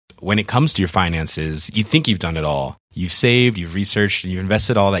when it comes to your finances, you think you've done it all. You've saved, you've researched, and you've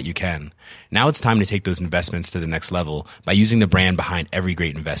invested all that you can. Now it's time to take those investments to the next level by using the brand behind every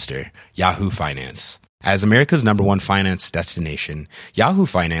great investor, Yahoo Finance. As America's #1 finance destination, Yahoo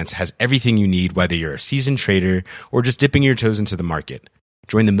Finance has everything you need, whether you're a seasoned trader or just dipping your toes into the market.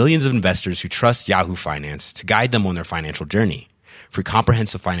 Join the millions of investors who trust Yahoo Finance to guide them on their financial journey. For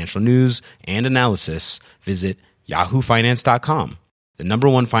comprehensive financial news and analysis, visit yahoofinance.com, the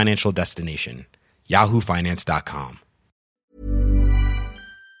 #1 financial destination, yahoofinance.com.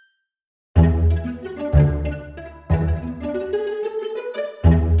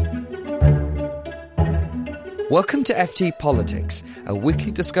 Welcome to FT Politics, a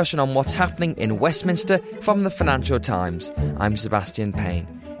weekly discussion on what's happening in Westminster from the Financial Times. I'm Sebastian Payne.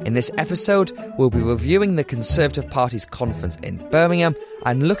 In this episode, we'll be reviewing the Conservative Party's conference in Birmingham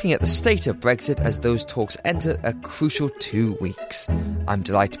and looking at the state of Brexit as those talks enter a crucial 2 weeks. I'm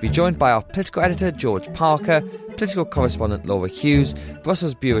delighted to be joined by our political editor, George Parker, political correspondent, Laura Hughes,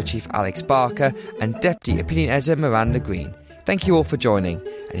 Brussels Bureau Chief, Alex Barker, and Deputy Opinion Editor, Miranda Green. Thank you all for joining,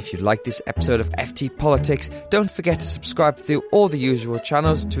 and if you like this episode of FT Politics, don't forget to subscribe through all the usual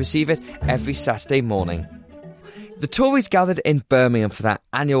channels to receive it every Saturday morning. The Tories gathered in Birmingham for that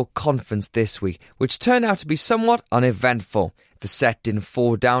annual conference this week, which turned out to be somewhat uneventful. The set didn't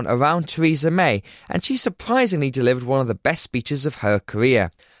fall down around Theresa May, and she surprisingly delivered one of the best speeches of her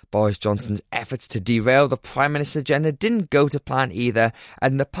career. Boris Johnson's efforts to derail the Prime Minister's agenda didn't go to plan either,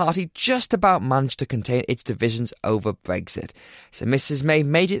 and the party just about managed to contain its divisions over Brexit. So Mrs May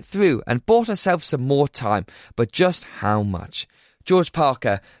made it through and bought herself some more time, but just how much? George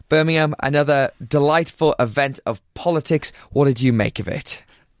Parker, Birmingham, another delightful event of politics. What did you make of it?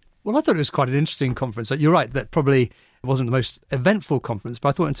 Well, I thought it was quite an interesting conference. You're right, that probably wasn't the most eventful conference, but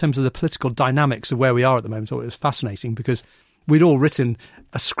I thought in terms of the political dynamics of where we are at the moment, I thought it was fascinating because we'd all written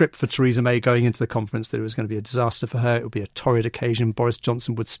a script for Theresa May going into the conference that it was going to be a disaster for her. It would be a torrid occasion. Boris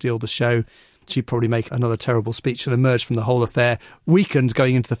Johnson would steal the show. She'd probably make another terrible speech and emerge from the whole affair weakened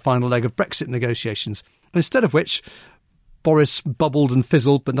going into the final leg of Brexit negotiations. Instead of which, Boris bubbled and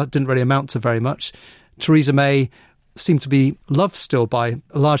fizzled, but that didn't really amount to very much. Theresa May seemed to be loved still by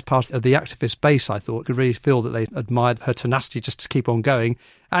a large part of the activist base, I thought. Could really feel that they admired her tenacity just to keep on going.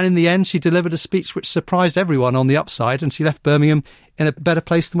 And in the end, she delivered a speech which surprised everyone on the upside, and she left Birmingham in a better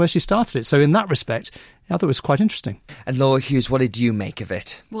place than where she started it. So in that respect, I thought it was quite interesting. And Laura Hughes, what did you make of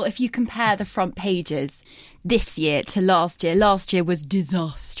it? Well, if you compare the front pages this year to last year was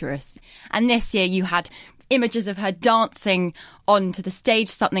disastrous. And this year you had images of her dancing onto the stage,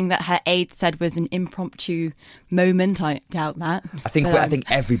 something that her aide said was an impromptu moment. I doubt that. I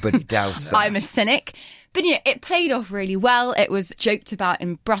think everybody doubts that. I'm a cynic. But it played off really well. It was joked about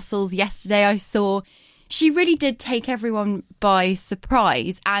in Brussels yesterday, I saw. She really did take everyone by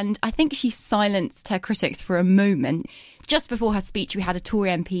surprise, and I think she silenced her critics for a moment. Just before her speech, we had a Tory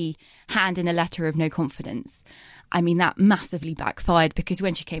MP hand in a letter of no confidence. I mean, that massively backfired because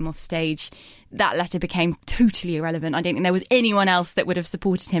when she came off stage, that letter became totally irrelevant. I don't think there was anyone else that would have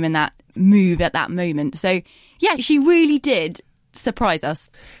supported him in that move at that moment. So, yeah, she really did surprise us.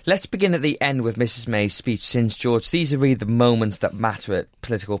 Let's begin at the end with Mrs May's speech, since, George, these are really the moments that matter at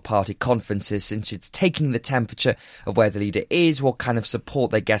political party conferences, since it's taking the temperature of where the leader is, what kind of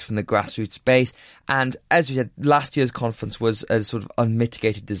support they get from the grassroots base. And as we said, last year's conference was a sort of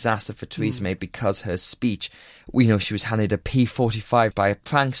unmitigated disaster for Theresa May because her speech, we know she was handed a P45 by a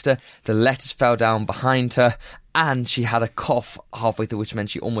prankster, the letters fell down behind her, and she had a cough halfway through, which meant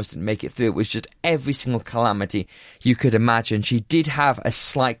she almost didn't make it through. It was just every single calamity you could imagine. She did have a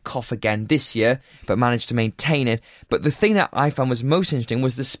slight cough again this year, but managed to maintain it. But the thing that I found was most interesting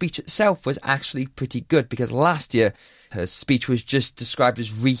was the speech itself was actually pretty good, because last year her speech was just described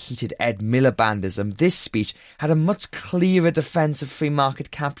as reheated Ed Milibandism. This speech had a much clearer defence of free market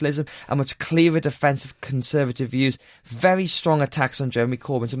capitalism, a much clearer defence of conservative views, very strong attacks on Jeremy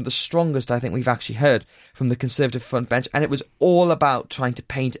Corbyn, some of the strongest I think we've actually heard from the Conservative front bench, and it was all about trying to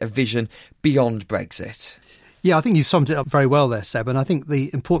paint a vision beyond Brexit. Yeah, I think you summed it up very well there, Seb, and I think the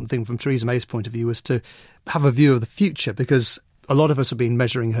important thing from Theresa May's point of view was to have a view of the future, because a lot of us have been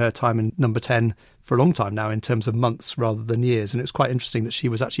measuring her time in number 10 for a long time now in terms of months rather than years. And it's quite interesting that she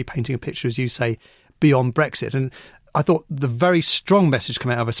was actually painting a picture, as you say, beyond Brexit. And I thought the very strong message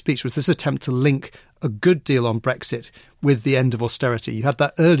coming out of her speech was this attempt to link a good deal on Brexit with the end of austerity. You had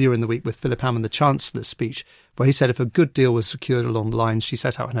that earlier in the week with Philip Hammond, the Chancellor's speech, where he said if a good deal was secured along the lines she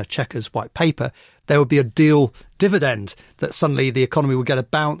set out in her Chequers white paper, there would be a deal dividend, that suddenly the economy would get a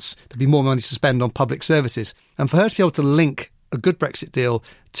bounce, there'd be more money to spend on public services. And for her to be able to link a good Brexit deal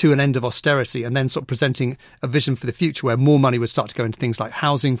to an end of austerity and then sort of presenting a vision for the future where more money would start to go into things like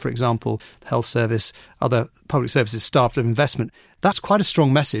housing, for example, health service, other public services starved of investment. That's quite a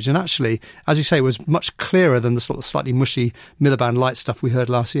strong message. And actually, as you say, it was much clearer than the sort of slightly mushy Miliband light stuff we heard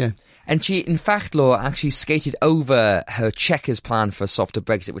last year. And she, in fact, Laura, actually skated over her Chequers plan for a softer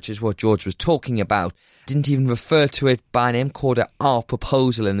Brexit, which is what George was talking about. Didn't even refer to it by name, called it our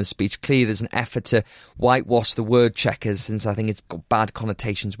proposal in the speech. Clearly, there's an effort to whitewash the word Chequers, since I think it's got bad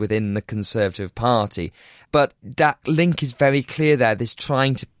connotations within the Conservative Party. But that link is very clear there. This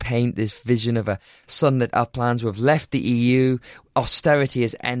trying to paint this vision of a sunlit uplands. We've left the EU. Austerity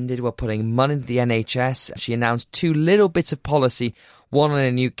has ended. We're putting money into the NHS. She announced 2 little bits of policy, one on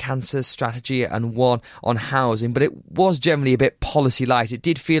a new cancer strategy and one on housing, but it was generally a bit policy light. It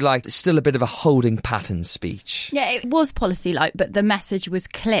did feel like still a bit of a holding pattern speech. Yeah, it was policy light, but the message was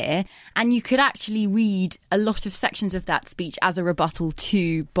clear, and you could actually read a lot of sections of that speech as a rebuttal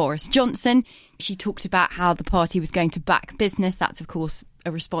to Boris Johnson. She talked about how the party was going to back business. That's, of course,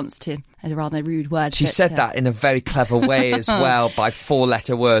 a response to a rather rude word. She said that in a very clever way as well, by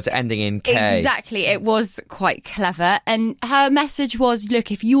 4-letter words ending in K. Exactly. It was quite clever. And her message was,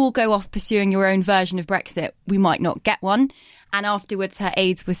 look, if you all go off pursuing your own version of Brexit, we might not get one. And afterwards, her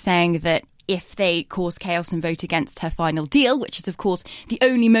aides were saying that if they cause chaos and vote against her final deal, which is, of course, the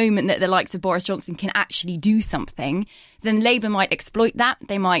only moment that the likes of Boris Johnson can actually do something, then Labour might exploit that.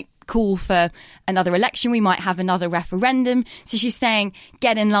 They might call for another election. We might have another referendum. So she's saying,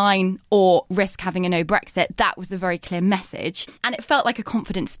 get in line or risk having a no Brexit. That was the very clear message. And it felt like a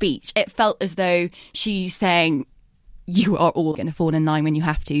confident speech. It felt as though she's saying, you are all going to fall in line when you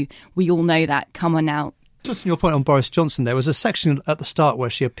have to. We all know that. Come on now. Just on your point on Boris Johnson, there was a section at the start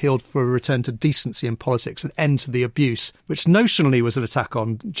where she appealed for a return to decency in politics, an end to the abuse, which notionally was an attack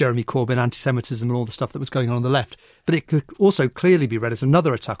on Jeremy Corbyn, anti-Semitism and all the stuff that was going on the left. But it could also clearly be read as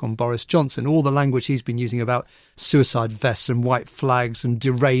another attack on Boris Johnson, all the language he's been using about suicide vests and white flags and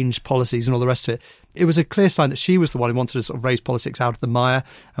deranged policies and all the rest of it. It was a clear sign that she was the one who wanted to sort of raise politics out of the mire,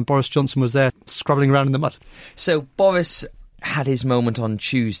 and Boris Johnson was there scrabbling around in the mud. So Boris had his moment on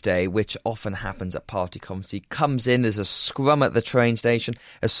Tuesday, which often happens at party conference. He comes in, there's a scrum at the train station,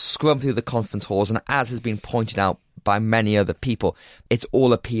 a scrum through the conference halls, and as has been pointed out by many other people, it's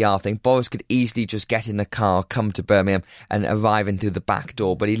all a PR thing. Boris could easily just get in a car, come to Birmingham and arrive in through the back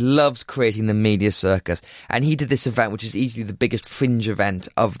door, but he loves creating the media circus, and he did this event, which is easily the biggest fringe event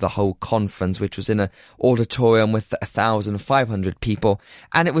of the whole conference, which was in an auditorium with 1,500 people,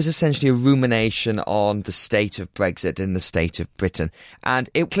 and it was essentially a rumination on the state of Brexit and the state of Britain.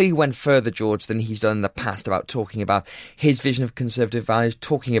 And it clearly went further, George, than he's done in the past, about talking about his vision of Conservative values,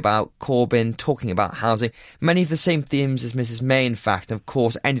 talking about Corbyn, talking about housing, many of the same themes as Mrs May, in fact, and of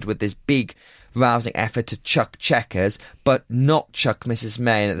course ended with this big rousing effort to chuck Chequers, but not chuck Mrs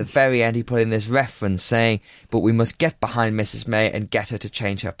May. And at the very end he put in this reference saying, but we must get behind Mrs May and get her to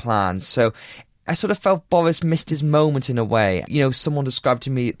change her plans. So I sort of felt Boris missed his moment in a way. You know, someone described to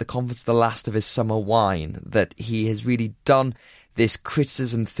me at the conference the last of his summer wine, that he has really done this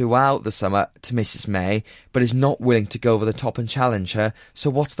criticism throughout the summer to Mrs May, but is not willing to go over the top and challenge her. So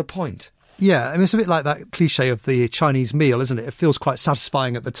what's the point? Yeah, I mean, it's a bit like that cliche of the Chinese meal, isn't it? It feels quite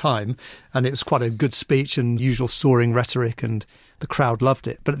satisfying at the time, and it was quite a good speech and usual soaring rhetoric, and the crowd loved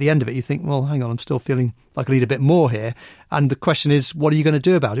it. But at the end of it, you think, well, hang on, I'm still feeling like I need a bit more here. And the question is, what are you going to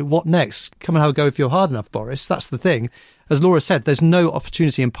do about it? What next? Come and have a go if you're hard enough, Boris. That's the thing. As Laura said, there's no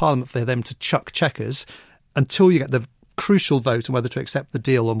opportunity in Parliament for them to chuck Chequers until you get the crucial vote on whether to accept the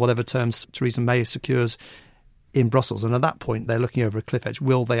deal on whatever terms Theresa May secures in Brussels. And at that point, they're looking over a cliff edge.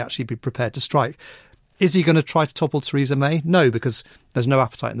 Will they actually be prepared to strike? Is he going to try to topple Theresa May? No, because there's no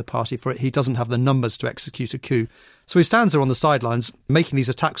appetite in the party for it. He doesn't have the numbers to execute a coup. So he stands there on the sidelines making these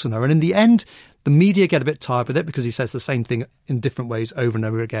attacks on her. And in the end, the media get a bit tired with it because he says the same thing in different ways over and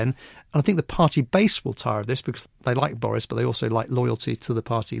over again. And I think the party base will tire of this because they like Boris, but they also like loyalty to the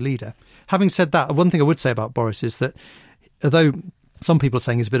party leader. Having said that, one thing I would say about Boris is that although some people are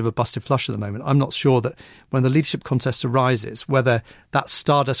saying he's a bit of a busted flush at the moment, I'm not sure that when the leadership contest arises, whether that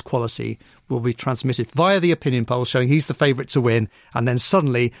Stardust quality will be transmitted via the opinion polls showing he's the favourite to win, and then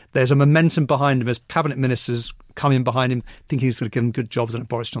suddenly there's a momentum behind him as cabinet ministers come in behind him thinking he's going to give them good jobs in the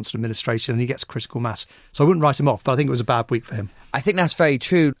Boris Johnson administration, and he gets critical mass. So I wouldn't write him off, but I think it was a bad week for him. I think that's very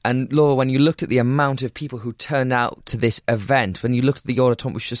true. And Laura, when you looked at the amount of people who turned out to this event, when you looked at the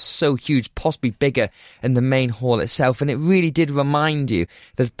auditorium, which was just so huge, possibly bigger than the main hall itself, and it really did remind you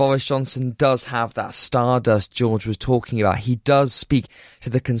that Boris Johnson does have that stardust George was talking about. He does speak to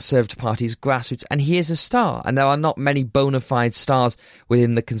the Conservative Party's grassroots, and he is a star. And there are not many bona fide stars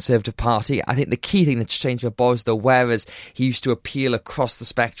within the Conservative Party. I think the key thing that's changed for Boris, though, whereas he used to appeal across the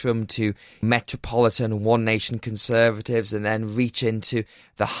spectrum to metropolitan One Nation Conservatives and then reach into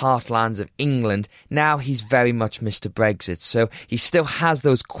the heartlands of England, now he's very much Mr. Brexit. So he still has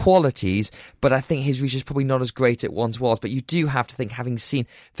those qualities, but I think his reach is probably not as great as it once was. But you do have to think, having seen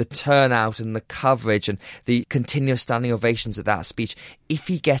the turnout and the coverage and the continuous standing ovations at that speech, if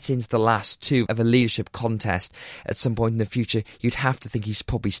he gets into the last two of a leadership contest at some point in the future, you'd have to think he's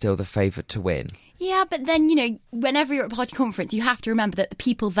probably still the favourite to win. Yeah, but then, you know, whenever you're at a party conference, you have to remember that the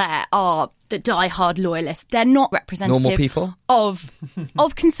people there are the die-hard loyalists. They're not representative normal people of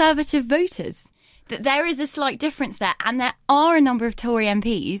Conservative voters. That there is a slight difference there, and there are a number of Tory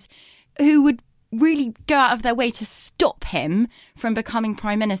MPs who would really go out of their way to stop him from becoming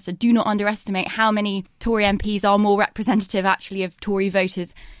Prime Minister. Do not underestimate how many Tory MPs are more representative actually of Tory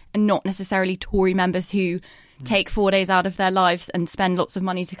voters and not necessarily Tory members who take 4 days out of their lives and spend lots of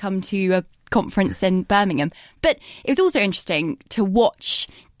money to come to a conference in Birmingham. But it was also interesting to watch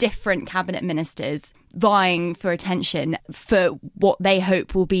different cabinet ministers vying for attention for what they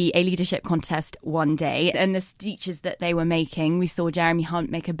hope will be a leadership contest one day. And the speeches that they were making, we saw Jeremy Hunt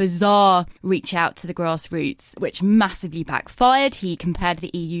make a bizarre reach out to the grassroots, which massively backfired. He compared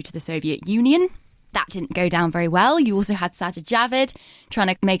the EU to the Soviet Union. That didn't go down very well. You also had Sajid Javid trying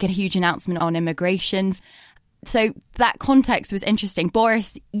to make a huge announcement on immigration. So that context was interesting.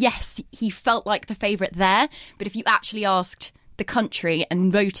 Boris, yes, he felt like the favourite there, but if you actually asked the country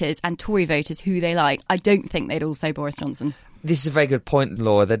and voters and Tory voters who they like, I don't think they'd all say Boris Johnson. This is a very good point,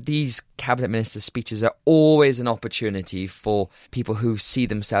 Laura, that these cabinet minister speeches are always an opportunity for people who see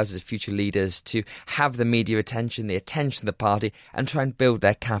themselves as future leaders to have the media attention, the attention of the party, and try and build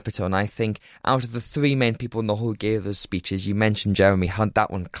their capital. And I think out of the three main people in the whole who gave those speeches, you mentioned Jeremy Hunt, that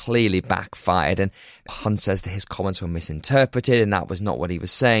one clearly backfired. And Hunt says that his comments were misinterpreted and that was not what he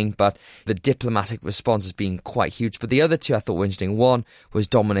was saying. But the diplomatic response has been quite huge. But the other two I thought were interesting. One was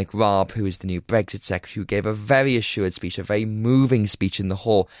Dominic Raab, who is the new Brexit secretary, who gave a very assured speech, a very moving speech in the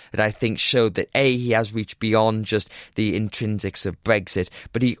hall that I think showed that A, he has reached beyond just the intrinsics of Brexit,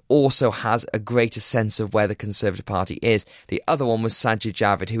 but he also has a greater sense of where the Conservative Party is. The other one was Sajid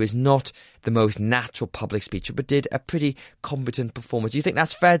Javid, who is not the most natural public speaker, but did a pretty competent performance. Do you think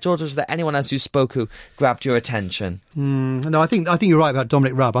that's fair, George, or was there anyone else who spoke who grabbed your attention? No, I think you're right about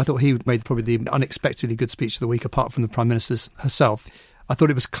Dominic Raab. I thought he made probably the unexpectedly good speech of the week, apart from the Prime Minister's herself. I thought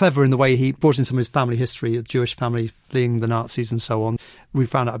it was clever in the way he brought in some of his family history, a Jewish family fleeing the Nazis and so on. We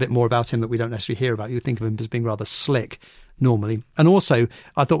found out a bit more about him that we don't necessarily hear about. You think of him as being rather slick normally. And also,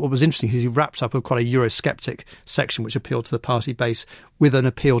 I thought what was interesting is he wrapped up quite a Eurosceptic section which appealed to the party base with an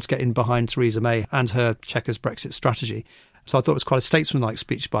appeal to get in behind Theresa May and her Chequers Brexit strategy. So I thought it was quite a statesmanlike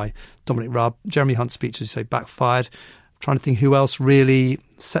speech by Dominic Raab. Jeremy Hunt's speech, as you say, backfired. Trying to think who else really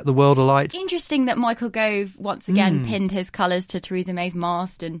set the world alight. Interesting that Michael Gove once again pinned his colours to Theresa May's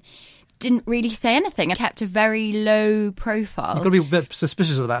mast and didn't really say anything and kept a very low profile. You've got to be a bit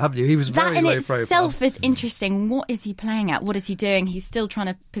suspicious of that, haven't you? He was very low profile. That in itself is interesting. What is he playing at? What is he doing? He's still trying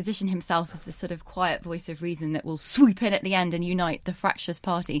to position himself as the sort of quiet voice of reason that will swoop in at the end and unite the fractious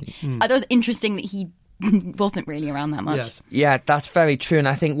party. I thought it was interesting that he wasn't really around that much. Yes. Yeah, that's very true. And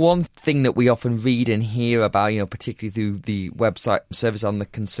I think one thing that we often read and hear about, particularly through the website service on the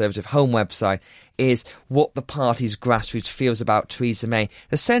Conservative Home website, is what the party's grassroots feels about Theresa May.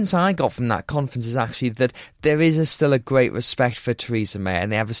 The sense I got from that conference is actually that there is still a great respect for Theresa May,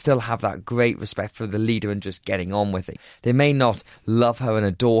 and they still have that great respect for the leader and just getting on with it. They may not love her and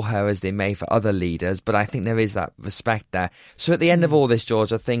adore her as they may for other leaders, but I think there is that respect there. So at the end of all this,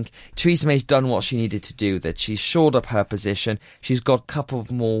 George, I think Theresa May's done what she needed to do, that she's shored up her position. She's got a couple of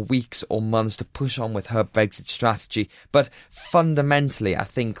more weeks or months to push on with her Brexit strategy. But fundamentally, I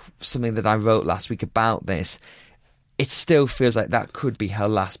think something that I wrote last week about this, it still feels like that could be her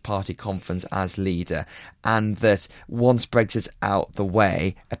last party conference as leader, and that once Brexit's out the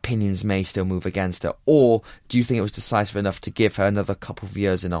way, opinions may still move against her. Or do you think it was decisive enough to give her another couple of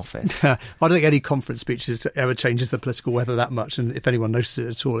years in office? I don't think any conference speeches ever changes the political weather that much, and if anyone notices it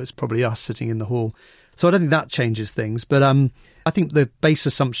at all, it's probably us sitting in the hall. So I don't think that changes things. But I think the base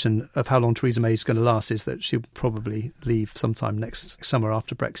assumption of how long Theresa May is going to last is that she'll probably leave sometime next summer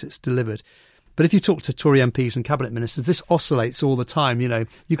after Brexit's delivered. But if you talk to Tory MPs and cabinet ministers, this oscillates all the time. You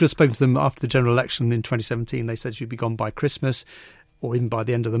could have spoken to them after the general election in 2017. They said she'd be gone by Christmas or even by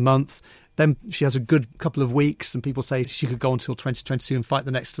the end of the month. Then she has a good couple of weeks and people say she could go until 2022 and fight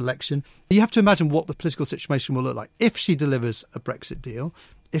the next election. You have to imagine what the political situation will look like if she delivers a Brexit deal,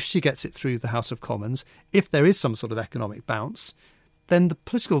 if she gets it through the House of Commons, if there is some sort of economic bounce. then the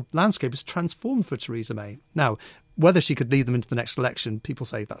political landscape is transformed for Theresa May. Now, whether she could lead them into the next election, people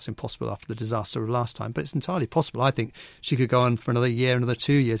say that's impossible after the disaster of last time, but it's entirely possible. I think she could go on for another year, another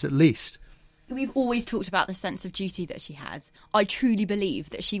 2 years at least. We've always talked about the sense of duty that she has. I truly believe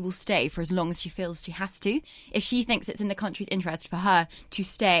that she will stay for as long as she feels she has to. If she thinks it's in the country's interest for her to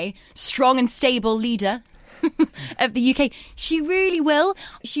stay strong and stable leader of the UK, she really will.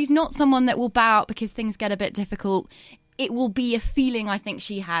 She's not someone that will bow out because things get a bit difficult. It will be a feeling I think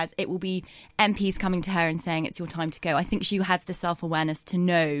she has. It will be MPs coming to her and saying it's your time to go. I think she has the self-awareness to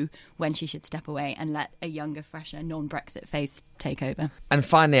know when she should step away and let a younger, fresher, non-Brexit face take over. And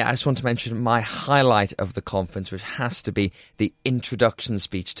finally, I just want to mention my highlight of the conference, which has to be the introduction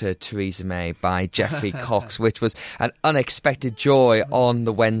speech to Theresa May by Geoffrey Cox, which was an unexpected joy on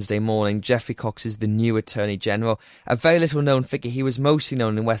the Wednesday morning. Geoffrey Cox is the new Attorney General, a very little known figure. He was mostly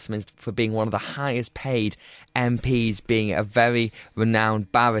known in Westminster for being one of the highest paid MPs, being a very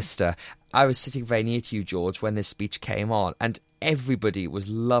renowned barrister. I was sitting very near to you, George, when this speech came on, and everybody was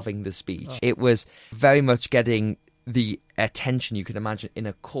loving the speech. It was very much getting the attention you can imagine in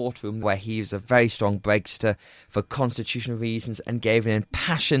a courtroom, where he was a very strong Brexiter for constitutional reasons and gave an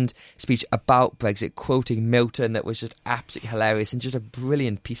impassioned speech about Brexit, quoting Milton, that was just absolutely hilarious and just a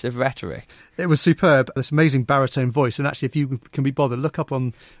brilliant piece of rhetoric. It was superb, this amazing baritone voice. And actually, if you can be bothered, look up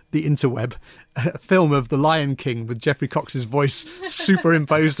on the interweb a film of The Lion King with Geoffrey Cox's voice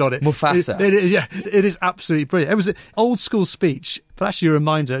superimposed on it. Mufasa. It is absolutely brilliant. It was an old school speech, but actually a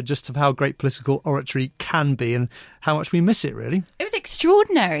reminder just of how great political oratory can be and how much we miss it, really. It was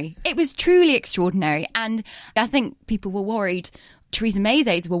extraordinary. It was truly extraordinary. And I think people were worried, Theresa May's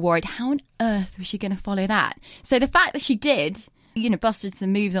aides were worried, how on earth was she going to follow that? So the fact that she did, busted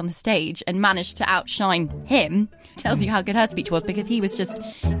some moves on the stage and managed to outshine him tells you how good her speech was, because he was just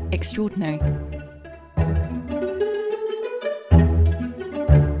extraordinary.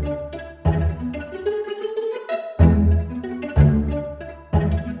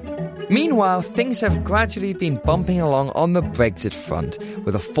 Meanwhile, things have gradually been bumping along on the Brexit front.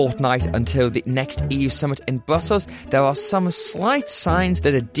 With a fortnight until the next EU summit in Brussels, there are some slight signs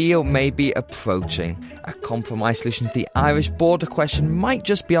that a deal may be approaching. A compromise solution to the Irish border question might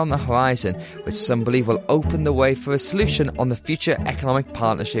just be on the horizon, which some believe will open the way for a solution on the future economic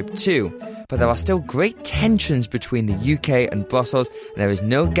partnership too. But there are still great tensions between the UK and Brussels, and there is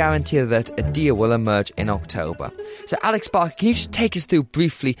no guarantee that a deal will emerge in October. So Alex Barker, can you just take us through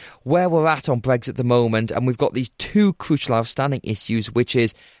briefly where we're at on Brexit at the moment? And we've got these two crucial outstanding issues, which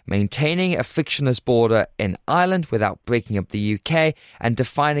is maintaining a frictionless border in Ireland without breaking up the UK, and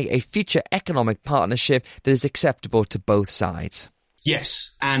defining a future economic partnership that is acceptable to both sides.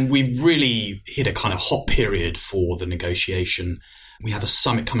 Yes, and we've really hit a kind of hot period for the negotiation. We have a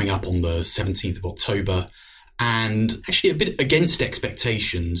summit coming up on the 17th of October, and actually a bit against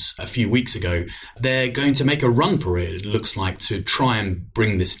expectations a few weeks ago, they're going to make a run for it looks like, to try and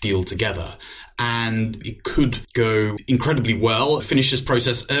bring this deal together. And it could go incredibly well, finish this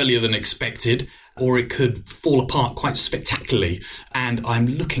process earlier than expected, or it could fall apart quite spectacularly. And I'm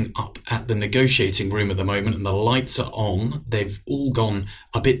looking up at the negotiating room at the moment, and the lights are on. They've all gone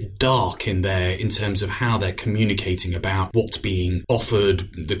a bit dark in there in terms of how they're communicating about what's being offered,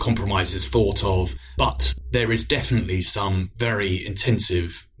 the compromises thought of. But there is definitely some very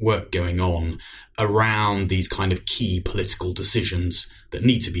intensive work going on around these kind of key political decisions that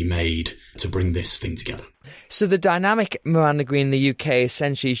need to be made to bring this thing together. So the dynamic, Miranda Green, in the UK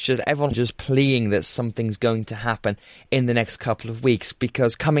essentially is just everyone just pleading that something's going to happen in the next couple of weeks,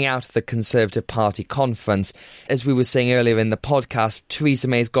 because coming out of the Conservative Party conference, as we were saying earlier in the podcast, Theresa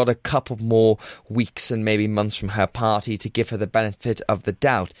May's got a couple more weeks and maybe months from her party to give her the benefit of the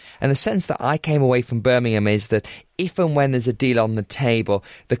doubt. And the sense that I came away from Birmingham is that if and when there's a deal on the table,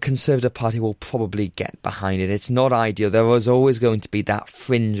 the Conservative Party will probably get behind it. It's not ideal. There was always going to be that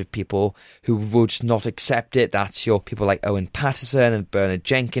fringe of people who would not accept it. That's your people like Owen Paterson and Bernard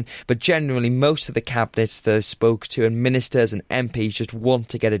Jenkins. But generally, most of the cabinets that I spoke to and ministers and MPs just want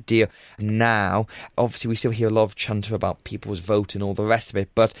to get a deal now. Obviously, we still hear a lot of chatter about people's vote and all the rest of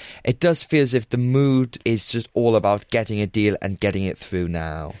it. But it does feel as if the mood is just all about getting a deal and getting it through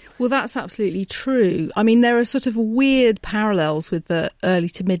now. Well, that's absolutely true. I mean, there are sort of weird parallels with the early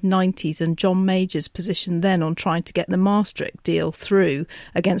to mid-90s and John Major's position then on trying to get the Maastricht deal through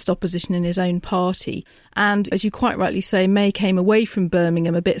against opposition in his own party. And as you quite rightly say, May came away from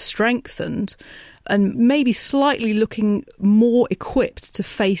Birmingham a bit strengthened. and maybe slightly looking more equipped to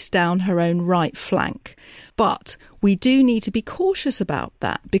face down her own right flank. But we do need to be cautious about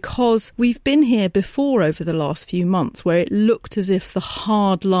that, because we've been here before over the last few months where it looked as if the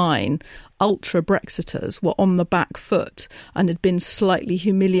hard-line ultra-Brexiters were on the back foot and had been slightly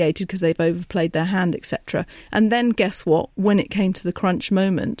humiliated because they've overplayed their hand, etc. And then guess what? When it came to the crunch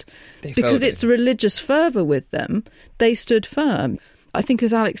moment, because it's religious fervour with them, they stood firm. I think,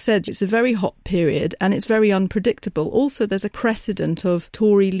 as Alex said, it's a very hot period and it's very unpredictable. Also, there's a precedent of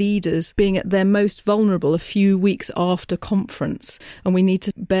Tory leaders being at their most vulnerable a few weeks after conference, and we need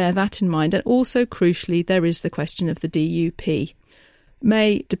to bear that in mind. And also, crucially, there is the question of the DUP.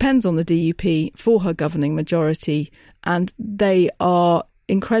 May depends on the DUP for her governing majority, and they are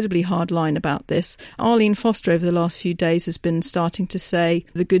incredibly hardline about this. Arlene Foster over the last few days has been starting to say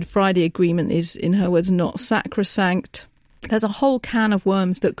the Good Friday Agreement is, in her words, not sacrosanct. There's a whole can of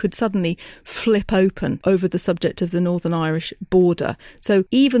worms that could suddenly flip open over the subject of the Northern Irish border. So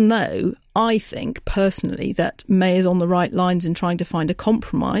even though I think personally that May is on the right lines in trying to find a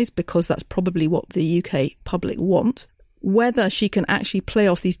compromise, because that's probably what the UK public want, whether she can actually play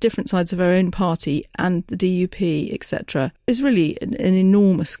off these different sides of her own party and the DUP, etc., is really an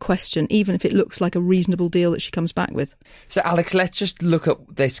enormous question, even if it looks like a reasonable deal that she comes back with. So, Alex, let's just look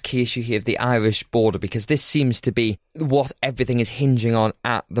at this key issue here of the Irish border, because this seems to be what everything is hinging on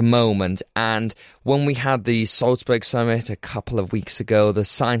at the moment. And when we had the Salzburg summit a couple of weeks ago, the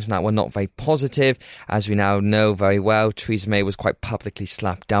signs from that were not very positive. As we now know very well, Theresa May was quite publicly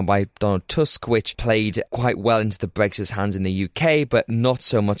slapped down by Donald Tusk, which played quite well into the Brexit hands in the UK, but not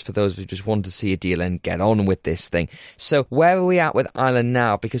so much for those who just want to see a deal and get on with this thing. So where are we at with Ireland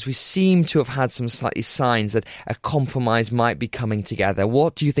now? Because we seem to have had some slightly signs that a compromise might be coming together.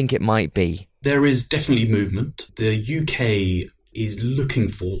 What do you think it might be? There is definitely movement. The UK is looking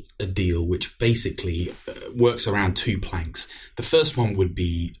for a deal which basically works around two planks. The first one would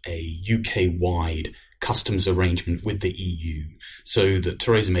be a UK-wide customs arrangement with the EU, so that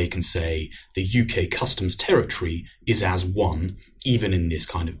Theresa May can say the UK customs territory is as one, even in this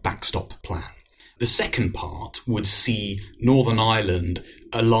kind of backstop plan. The second part would see Northern Ireland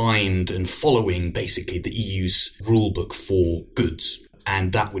aligned and following basically the EU's rulebook for goods,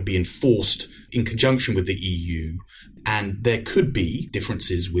 and that would be enforced in conjunction with the EU. And there could be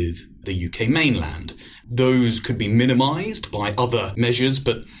differences with the UK mainland. Those could be minimised by other measures,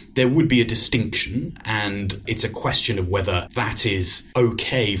 but there would be a distinction, and it's a question of whether that is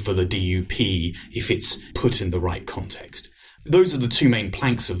okay for the DUP if it's put in the right context. Those are the two main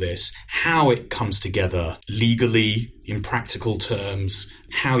planks of this. How it comes together legally, in practical terms,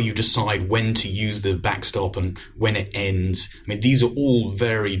 how you decide when to use the backstop and when it ends. I mean, these are all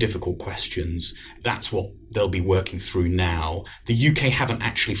very difficult questions. That's what they'll be working through now. The UK haven't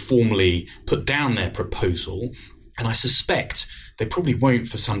actually formally put down their proposal, and I suspect they probably won't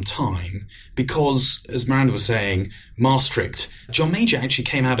for some time because, as Miranda was saying, Maastricht, John Major actually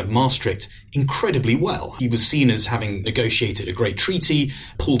came out of Maastricht incredibly well. He was seen as having negotiated a great treaty,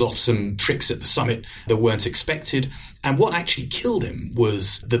 pulled off some tricks at the summit that weren't expected, and what actually killed him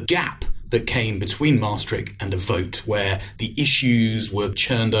was the gap that came between Maastricht and a vote where the issues were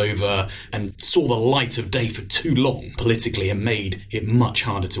churned over and saw the light of day for too long politically and made it much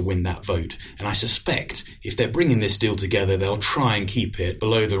harder to win that vote. And I suspect if they're bringing this deal together, they'll try and keep it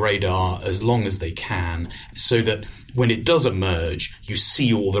below the radar as long as they can so that when it does emerge, you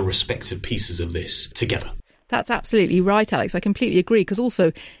see all the respective pieces of this together. That's absolutely right, Alex. I completely agree, because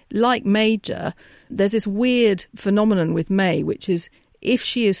also, like Major, there's this weird phenomenon with May, which is if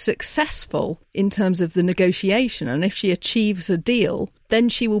she is successful in terms of the negotiation and if she achieves a deal, then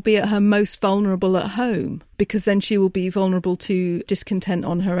she will be at her most vulnerable at home, because then she will be vulnerable to discontent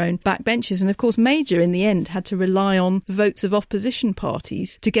on her own backbenches. And of course, Major in the end had to rely on votes of opposition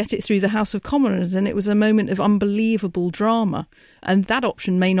parties to get it through the House of Commons, and it was a moment of unbelievable drama. And that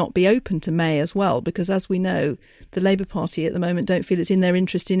option may not be open to May as well, because as we know, the Labour Party at the moment don't feel it's in their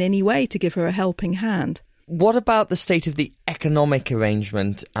interest in any way to give her a helping hand. What about the state of the economic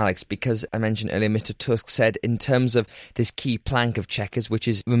arrangement, Alex? Because I mentioned earlier, Mr Tusk said in terms of this key plank of Chequers, which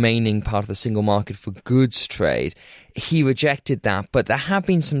is remaining part of the single market for goods trade, he rejected that. But there have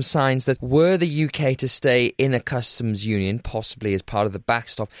been some signs that were the UK to stay in a customs union, possibly as part of the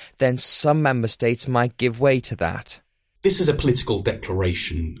backstop, then some member states might give way to that. This is a political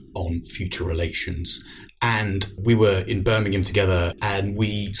declaration on future relations. And we were in Birmingham together and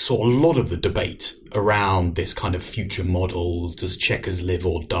we saw a lot of the debate around this kind of future model. Does Chequers live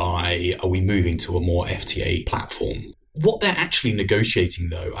or die? Are we moving to a more FTA platform? What they're actually negotiating,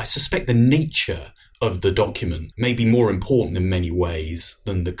 though, I suspect the nature of the document may be more important in many ways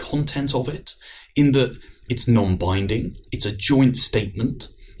than the content of it. in that it's non-binding, it's a joint statement,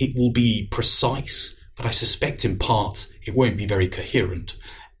 it will be precise, but I suspect in part it won't be very coherent,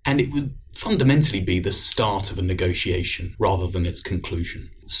 and it would fundamentally be the start of a negotiation rather than its conclusion.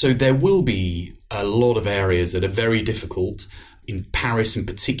 So there will be a lot of areas that are very difficult. In Paris in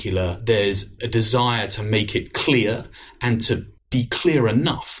particular, there's a desire to make it clear and to be clear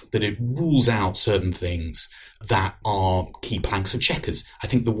enough that it rules out certain things that are key planks of checkers. I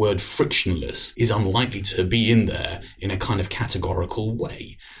think the word frictionless is unlikely to be in there in a kind of categorical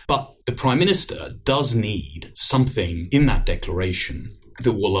way. But the Prime Minister does need something in that declaration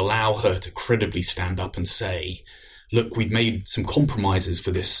that will allow her to credibly stand up and say, look, we've made some compromises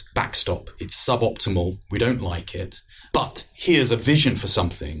for this backstop. It's suboptimal. We don't like it. But here's a vision for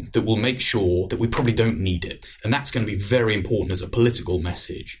something that will make sure that we probably don't need it. And that's going to be very important as a political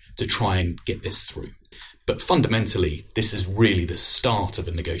message to try and get this through. But fundamentally, this is really the start of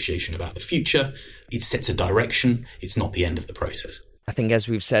a negotiation about the future. It sets a direction. It's not the end of the process. I think, as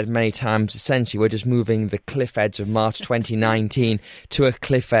we've said many times, essentially we're just moving the cliff edge of March 2019 to a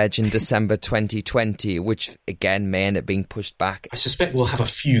cliff edge in December 2020, which again may end up being pushed back. I suspect we'll have a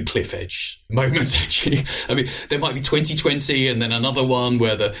few cliff edge moments, actually. I mean, there might be 2020 and then another one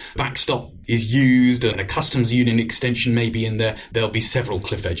where the backstop is used and a customs union extension may be in there. There'll be several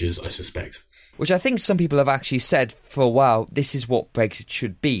cliff edges, I suspect. Which I think some people have actually said for a while, this is what Brexit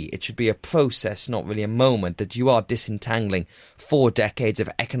should be. It should be a process, not really a moment, that you are disentangling 4 decades of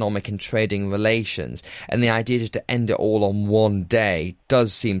economic and trading relations. And the idea just to end it all on one day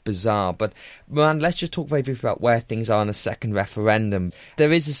does seem bizarre. But Miranda, let's just talk very briefly about where things are in a second referendum.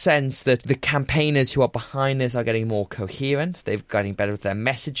 There is a sense that the campaigners who are behind this are getting more coherent. They're getting better with their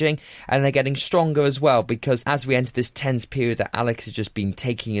messaging, and they're getting stronger as well, because as we enter this tense period that Alex has just been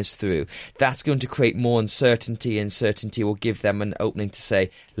taking us through, that's going to create more uncertainty, and certainty will give them an opening to say,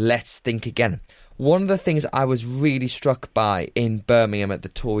 let's think again. One of the things I was really struck by in Birmingham at the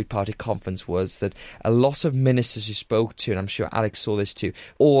Tory party conference was that a lot of ministers who spoke to, and I'm sure Alex saw this too,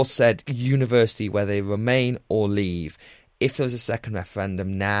 all said universally whether they remain or leave. If there was a second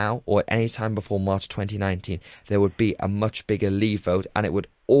referendum now or at any time before March 2019, there would be a much bigger leave vote, and it would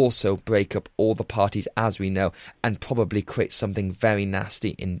also break up all the parties as we know and probably create something very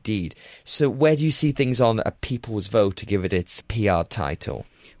nasty indeed. So where do you see things on a people's vote, to give it its PR title?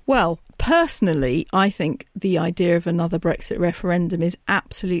 Well, personally, I think the idea of another Brexit referendum is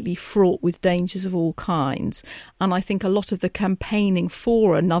absolutely fraught with dangers of all kinds. And I think a lot of the campaigning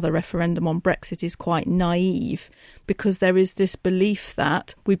for another referendum on Brexit is quite naive, because there is this belief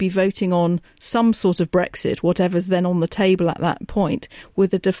that we'd be voting on some sort of Brexit, whatever's then on the table at that point,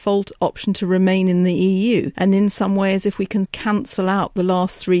 with a default option to remain in the EU. And in some ways, if we can cancel out the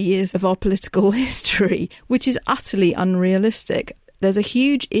last 3 years of our political history, which is utterly unrealistic. There's a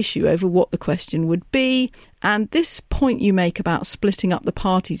huge issue over what the question would be. And this point you make about splitting up the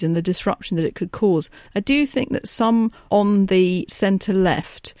parties and the disruption that it could cause, I do think that some on the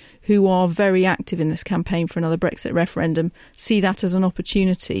centre-left who are very active in this campaign for another Brexit referendum see that as an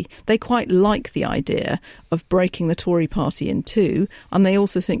opportunity. They quite like the idea of breaking the Tory party in two, and they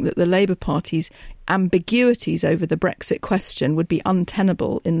also think that the Labour Party's ambiguities over the Brexit question would be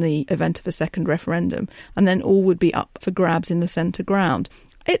untenable in the event of a second referendum, and then all would be up for grabs in the centre ground.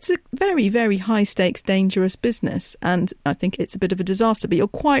 It's a very, very high-stakes, dangerous business, and I think it's a bit of a disaster. But you're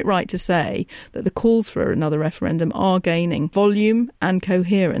quite right to say that the calls for another referendum are gaining volume and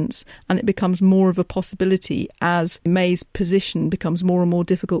coherence, and it becomes more of a possibility as May's position becomes more and more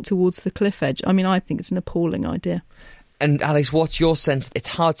difficult towards the cliff edge. I mean, I think it's an appalling idea. And Alex, what's your sense? It's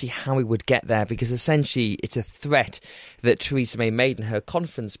hard to see how we would get there, because essentially it's a threat that Theresa May made in her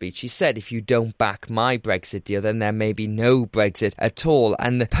conference speech. She said, if you don't back my Brexit deal, then there may be no Brexit at all.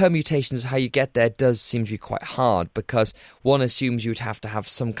 And the permutations of how you get there does seem to be quite hard, because one assumes you'd have to have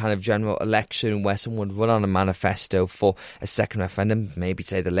some kind of general election where someone would run on a manifesto for a second referendum, maybe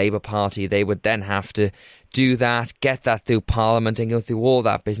say the Labour Party. They would then have to do that, get that through Parliament and go through all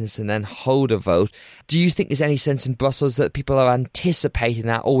that business and then hold a vote. Do you think there's any sense in Brussels that people are anticipating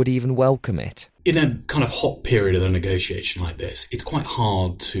that or would even welcome it? In a kind of hot period of a negotiation like this, it's quite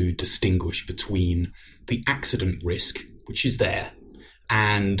hard to distinguish between the accident risk, which is there,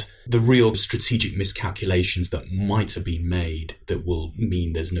 and the real strategic miscalculations that might have been made that will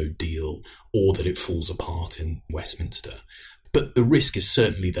mean there's no deal or that it falls apart in Westminster. But the risk is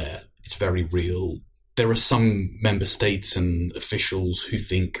certainly there. It's very real. There are some member states and officials who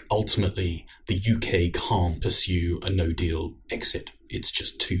think ultimately the UK can't pursue a no-deal exit. It's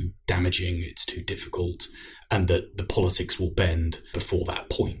just too damaging, it's too difficult, and that the politics will bend before that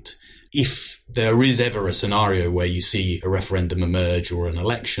point. if there is ever a scenario where you see a referendum emerge or an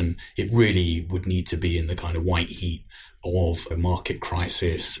election, it really would need to be in the kind of white heat of a market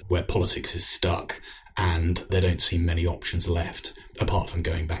crisis where politics is stuck and there don't seem many options left apart from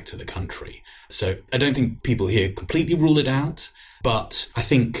going back to the country. So I don't think people here completely rule it out, but I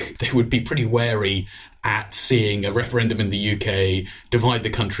think they would be pretty wary at seeing a referendum in the UK divide the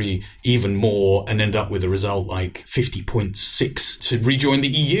country even more and end up with a result like 50.6 to rejoin the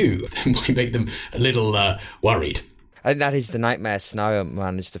EU. That might make them a little worried. And that is the nightmare scenario I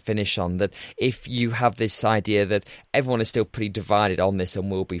managed to finish on, that if you have this idea that everyone is still pretty divided on this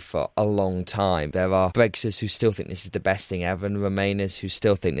and will be for a long time. There are Brexiters who still think this is the best thing ever and Remainers who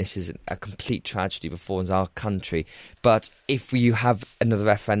still think this is a complete tragedy before our country. But if you have another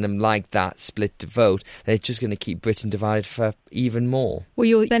referendum like that, split to vote, then it's just going to keep Britain divided for even more. Well,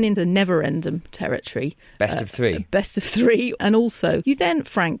 you're then in the never-ending territory. Best of three. Best of three. And also, you then,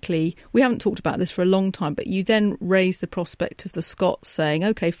 frankly, we haven't talked about this for a long time, but you then raise the prospect of the Scots saying,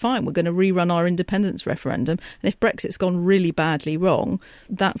 OK, fine, we're going to rerun our independence referendum. And if Brexit's gone really badly wrong,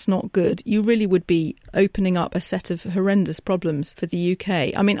 that's not good. You really would be opening up a set of horrendous problems for the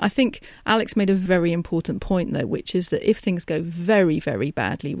UK. I mean, I think Alex made a very important point, though, which is that if things go very, very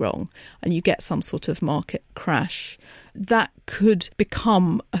badly wrong and you get some sort of market crash, that could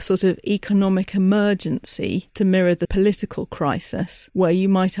become a sort of economic emergency to mirror the political crisis where you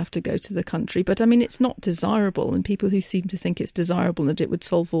might have to go to the country. But I mean, it's not desirable, and people who seem to think it's desirable and that it would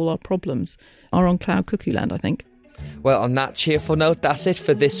solve all our problems are on cloud cuckoo land, I think. Well, on that cheerful note, that's it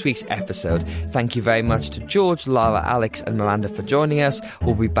for this week's episode. Thank you very much to George, Lara, Alex and Miranda for joining us.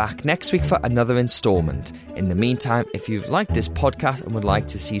 We'll be back next week for another instalment. In the meantime, if you've liked this podcast and would like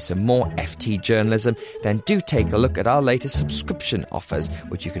to see some more FT journalism, then do take a look at our latest subscription offers,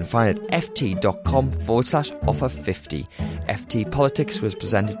 which you can find at ft.com/offer50. FT Politics was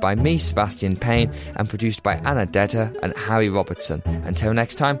presented by me, Sebastian Payne, and produced by Anna Detta and Harry Robertson. Until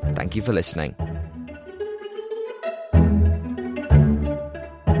next time, thank you for listening.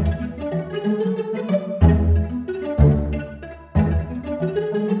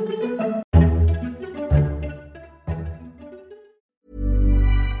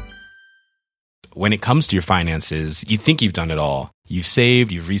 When it comes to your finances, you think you've done it all. You've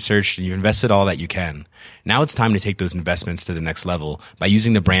saved, you've researched, and you've invested all that you can. Now it's time to take those investments to the next level by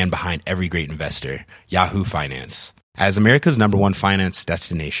using the brand behind every great investor, Yahoo Finance. As America's #1 finance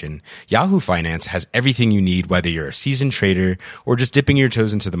destination, Yahoo Finance has everything you need, whether you're a seasoned trader or just dipping your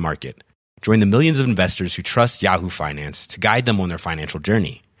toes into the market. Join the millions of investors who trust Yahoo Finance to guide them on their financial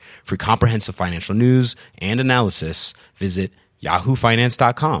journey. For comprehensive financial news and analysis, visit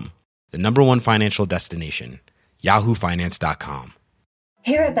yahoofinance.com. The #1 financial destination, yahoofinance.com.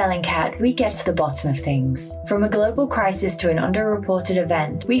 Here at Bellingcat, we get to the bottom of things. From a global crisis to an underreported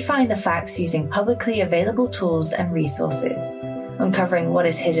event, we find the facts using publicly available tools and resources, uncovering what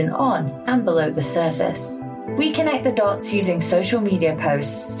is hidden on and below the surface. We connect the dots using social media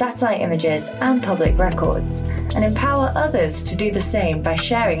posts, satellite images, and public records, and empower others to do the same by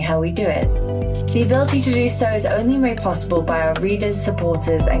sharing how we do it. The ability to do so is only made possible by our readers,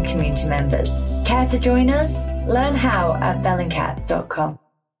 supporters, and community members. Care to join us? Learn how at bellingcat.com.